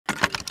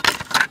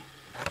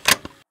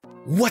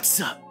What's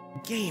up,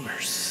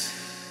 gamers?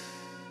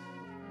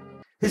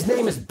 His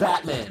name is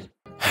Batman.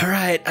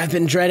 Alright, I've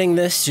been dreading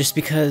this just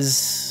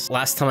because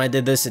last time I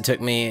did this, it took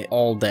me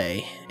all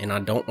day, and I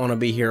don't want to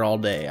be here all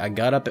day. I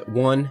got up at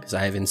 1 because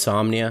I have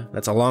insomnia.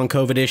 That's a long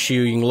COVID issue.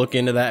 You can look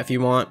into that if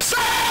you want.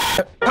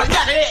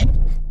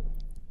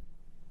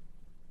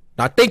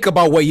 Now think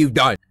about what you've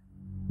done.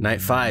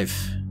 Night 5.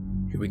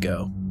 Here we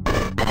go.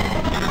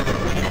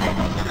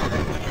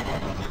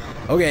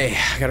 Okay,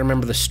 I gotta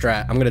remember the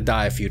strat. I'm gonna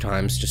die a few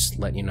times, just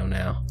letting you know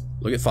now.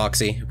 Look at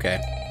Foxy, okay.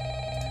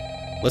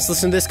 Let's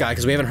listen to this guy,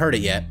 because we haven't heard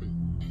it yet.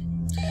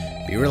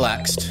 Be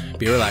relaxed,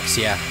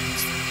 yeah.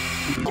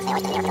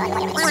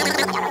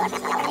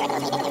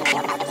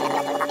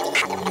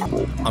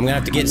 I'm gonna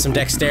have to get some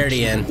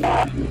dexterity in.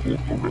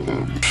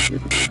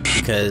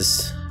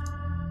 Because...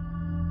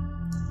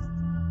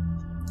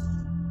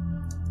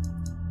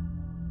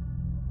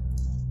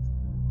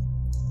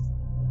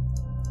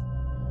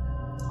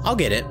 I'll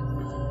get it.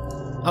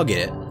 I'll get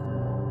it.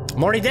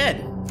 I'm already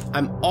dead.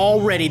 I'm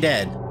already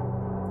dead. You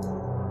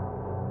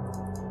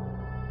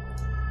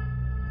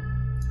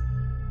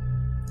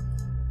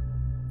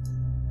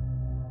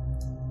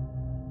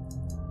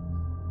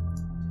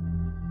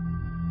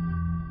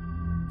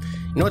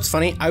know what's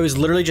funny? I was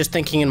literally just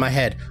thinking in my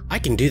head, I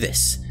can do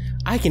this.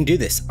 I can do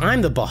this.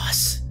 I'm the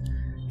boss.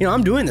 You know,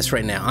 I'm doing this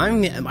right now.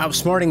 I'm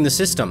outsmarting the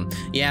system.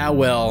 Yeah,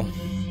 well...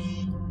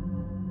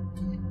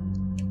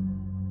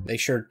 They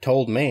sure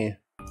told me.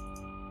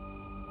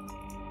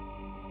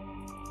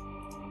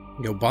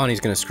 Yo, Bonnie's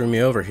gonna screw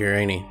me over here,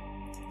 ain't he?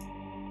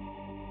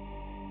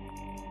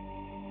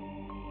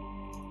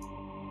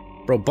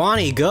 Bro,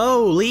 Bonnie,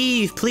 go!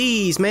 Leave,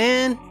 please,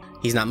 man!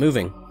 He's not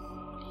moving.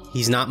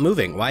 He's not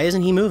moving. Why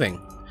isn't he moving?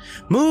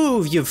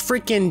 Move, you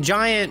freaking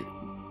giant...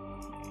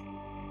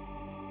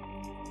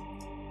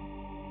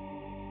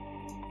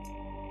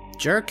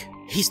 jerk.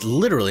 He's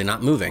literally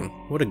not moving.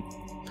 What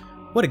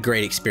a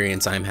great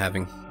experience I'm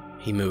having.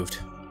 He moved.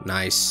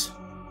 Nice.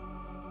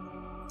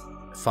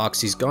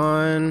 Foxy's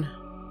gone.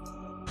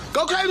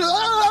 Go crazy!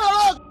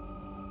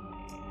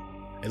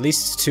 At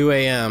least it's 2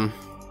 AM.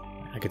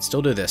 I could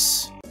still do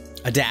this.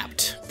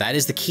 Adapt. That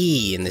is the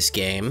key in this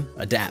game.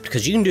 Adapt.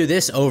 Because you can do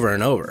this over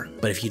and over.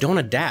 But if you don't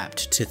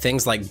adapt to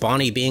things like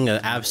Bonnie being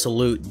an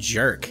absolute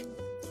jerk...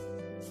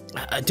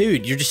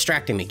 dude, you're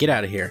distracting me. Get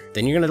out of here.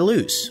 Then you're gonna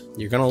lose.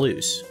 You're gonna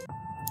lose.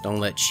 Don't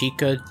let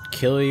Chica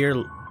kill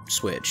your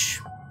Switch.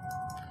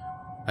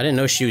 I didn't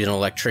know she was an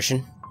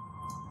electrician.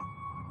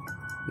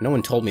 No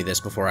one told me this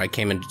before I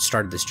came and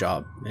started this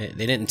job.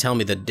 They didn't tell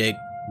me the dig.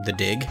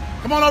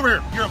 Come on over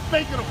here. You're a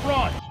fake and a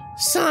fraud.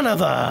 Son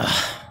of a...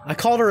 I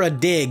called her a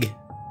dig,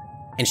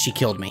 and she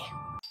killed me.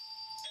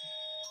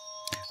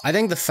 I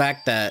think the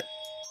fact that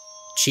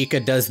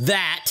Chica does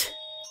that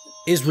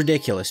is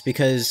ridiculous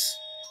because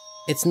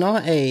it's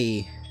not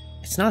a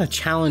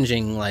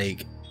challenging,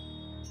 like,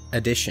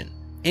 addition.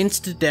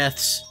 Instant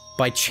deaths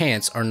by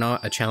chance are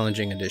not a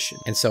challenging addition.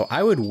 And so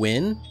I would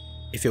win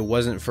if it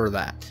wasn't for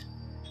that.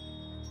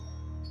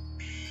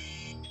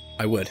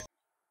 I would.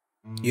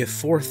 You have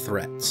 4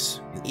 threats,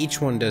 and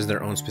each one does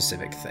their own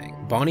specific thing.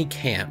 Bonnie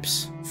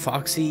camps.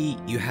 Foxy,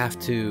 you have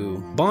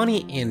to...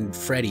 Bonnie and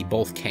Freddy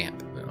both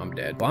camp. I'm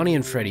dead. Bonnie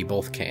and Freddy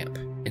both camp.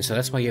 And so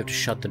that's why you have to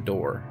shut the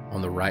door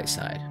on the right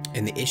side.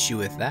 And the issue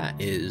with that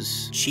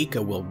is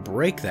Chica will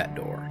break that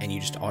door, and you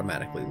just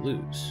automatically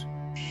lose.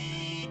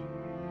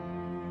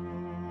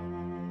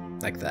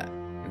 Like that.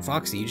 And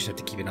Foxy, you just have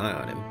to keep an eye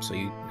on him, so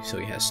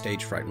he has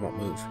stage fright and won't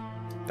move.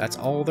 That's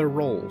all their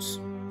roles.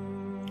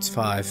 It's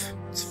 5.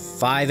 It's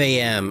 5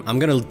 AM. I'm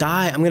gonna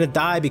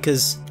die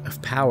because of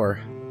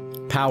power.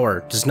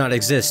 Power does not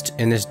exist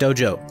in this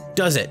dojo.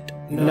 Does it?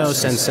 No,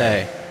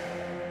 sensei.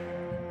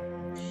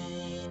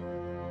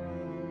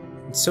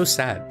 It's so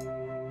sad.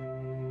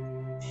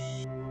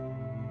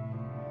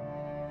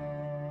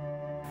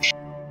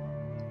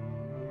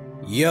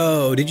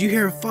 Yo, did you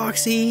hear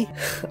Foxy?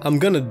 I'm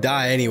gonna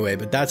die anyway,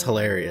 but that's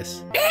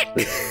hilarious.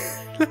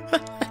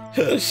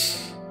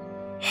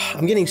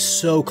 I'm getting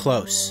so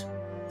close.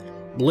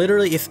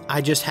 Literally, if I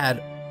just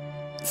had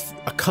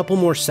a couple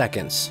more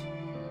seconds,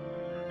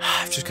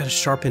 I've just got to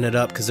sharpen it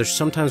up because there's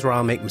sometimes where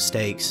I'll make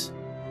mistakes,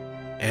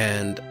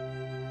 and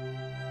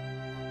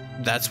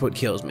that's what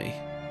kills me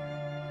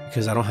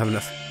because I don't have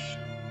enough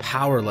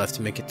power left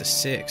to make it to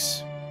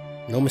 6.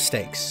 No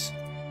mistakes.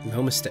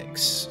 No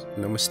mistakes.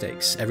 No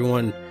mistakes.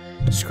 Everyone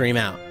scream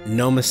out,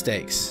 no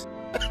mistakes.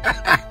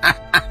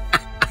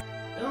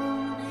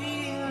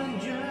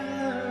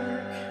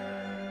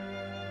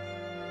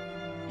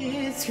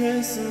 It's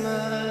Christmas.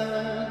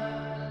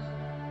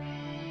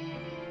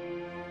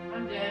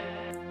 I'm dead.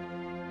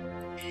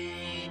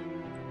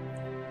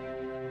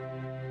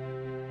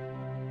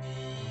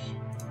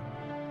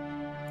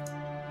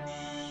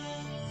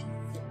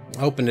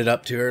 I opened it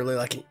up too early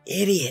like an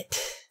idiot.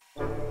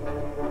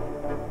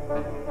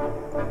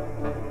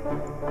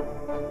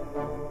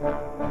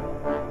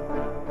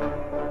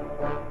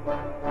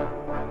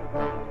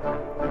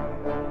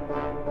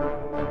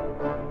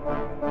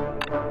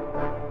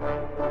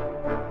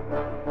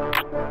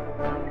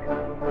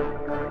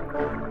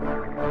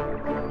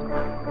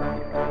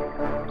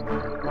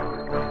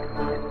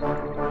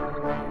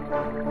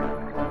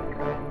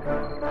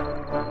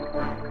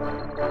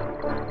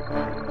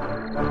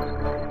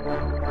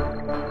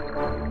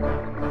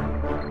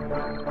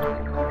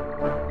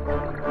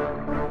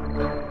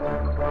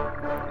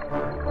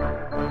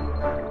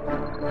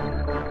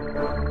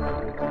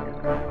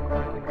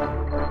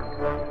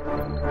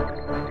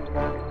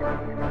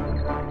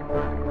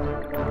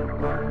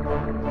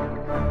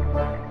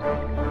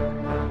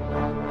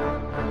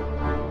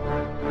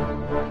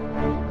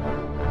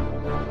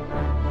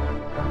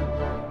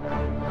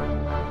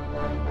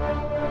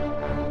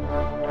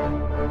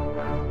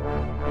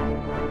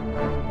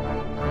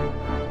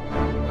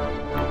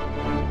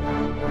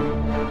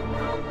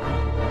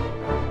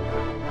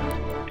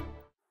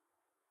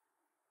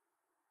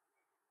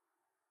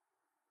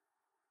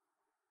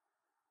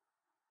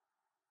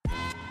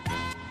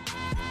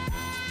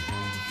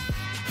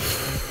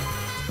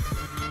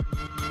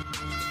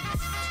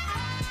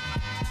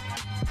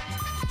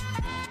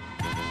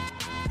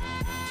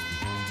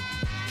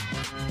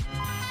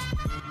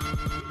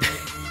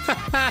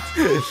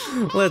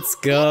 Let's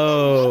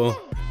go.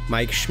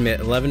 Mike Schmidt,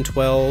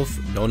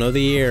 1112, don't know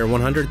the year,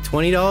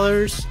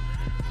 $120.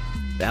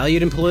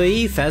 Valued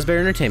employee, Fazbear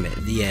Entertainment,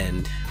 the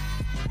end.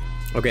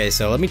 Okay,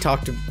 so let me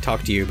talk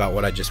to you about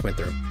what I just went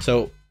through.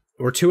 So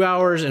we're 2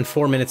 hours and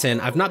 4 minutes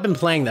in. I've not been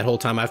playing that whole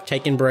time. I've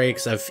taken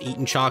breaks, I've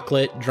eaten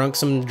chocolate, drunk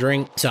some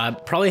drink. So I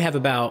probably have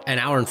about an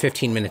hour and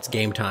 15 minutes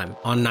game time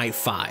on night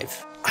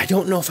 5. I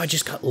don't know if I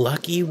just got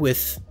lucky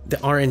with the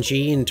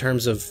RNG in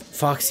terms of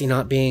Foxy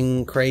not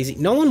being crazy.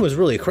 No one was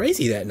really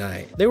crazy that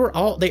night.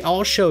 They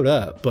all showed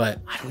up, but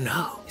I don't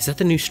know. Is that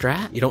the new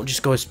strat? You don't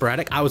just go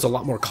sporadic? I was a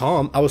lot more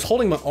calm. I was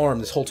holding my arm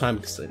this whole time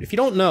because if you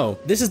don't know,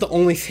 this is the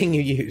only thing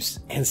you use.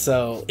 And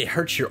so it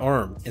hurts your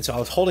arm. And so I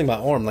was holding my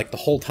arm like the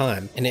whole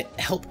time and it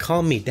helped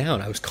calm me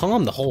down. I was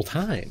calm the whole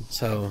time.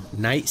 So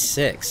night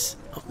 6,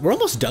 we're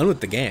almost done with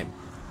the game.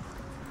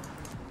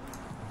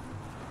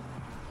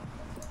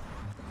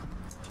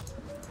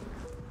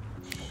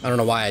 I don't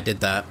know why I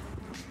did that.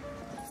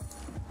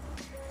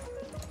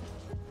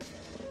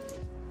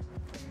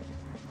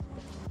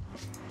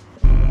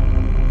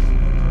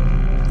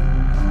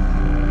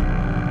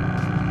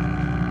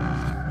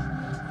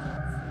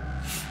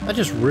 I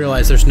just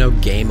realized there's no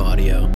game audio.